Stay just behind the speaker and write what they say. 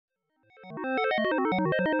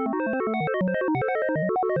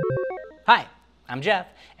Hi, I'm Jeff,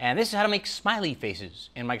 and this is how to make smiley faces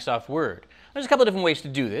in Microsoft Word. There's a couple of different ways to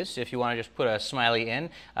do this if you want to just put a smiley in.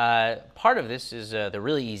 Part of this is the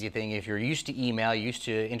really easy thing. If you're used to email, used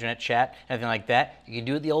to internet chat, anything like that, you can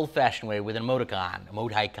do it the old-fashioned way with an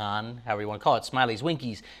emoticon, however you want to call it, smileys,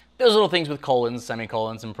 winkies. Those little things with colons,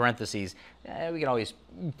 semicolons, and parentheses. We can always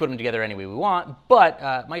put them together any way we want, but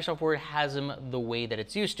Microsoft Word has them the way that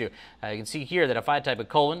it's used to. You can see here that if I type a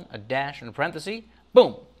colon, a dash, and a parenthesis,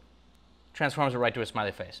 boom, transforms it right to a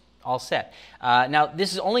smiley face. All set. Now,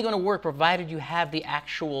 this is only going to work provided you have the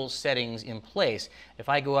actual settings in place. If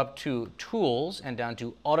I go up to Tools and down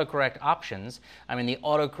to Autocorrect Options, I'm in the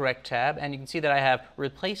Autocorrect tab, and you can see that I have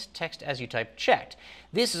Replace Text as You Type checked.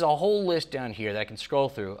 This is a whole list down here that I can scroll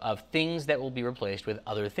through of things that will be replaced with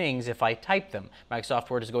other things if I type them.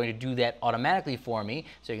 Microsoft Word is going to do that automatically for me,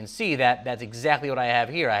 so you can see that that's exactly what I have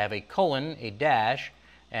here. I have a colon, a dash,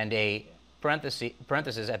 and a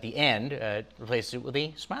parenthesis at the end, replaces it with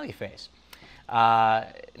a smiley face. Now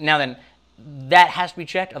then, that has to be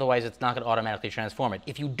checked, otherwise it's not going to automatically transform it.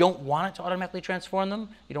 If you don't want it to automatically transform them,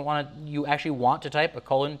 you actually want to type a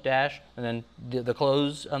colon, dash, and then the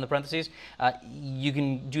close on the parentheses, you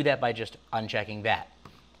can do that by just unchecking that.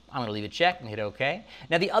 I'm going to leave it checked and hit OK.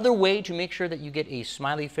 Now, the other way to make sure that you get a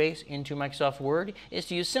smiley face into Microsoft Word is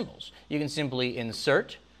to use symbols. You can simply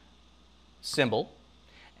insert, symbol,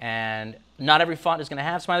 and not every font is going to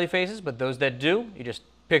have smiley faces, but those that do, you just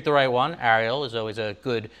pick the right one. Arial is always a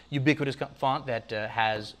good ubiquitous font that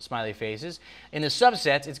has smiley faces. In the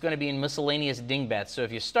subsets, it's going to be in miscellaneous dingbats. So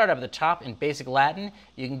if you start up at the top in basic Latin,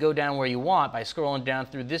 you can go down where you want by scrolling down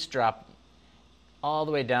through this drop all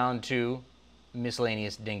the way down to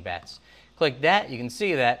miscellaneous dingbats. Click that, you can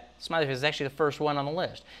see that smiley face is actually the first one on the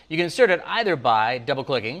list. You can insert it either by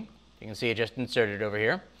double-clicking. You can see it just inserted over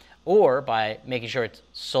here, or by making sure it's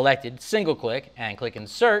selected, single click, and click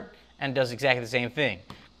Insert, and it does exactly the same thing.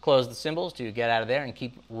 Close the symbols to get out of there and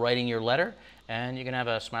keep writing your letter, and you can have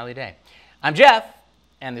a smiley day. I'm Jeff,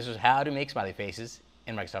 and this is how to make smiley faces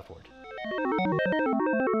in Microsoft Word.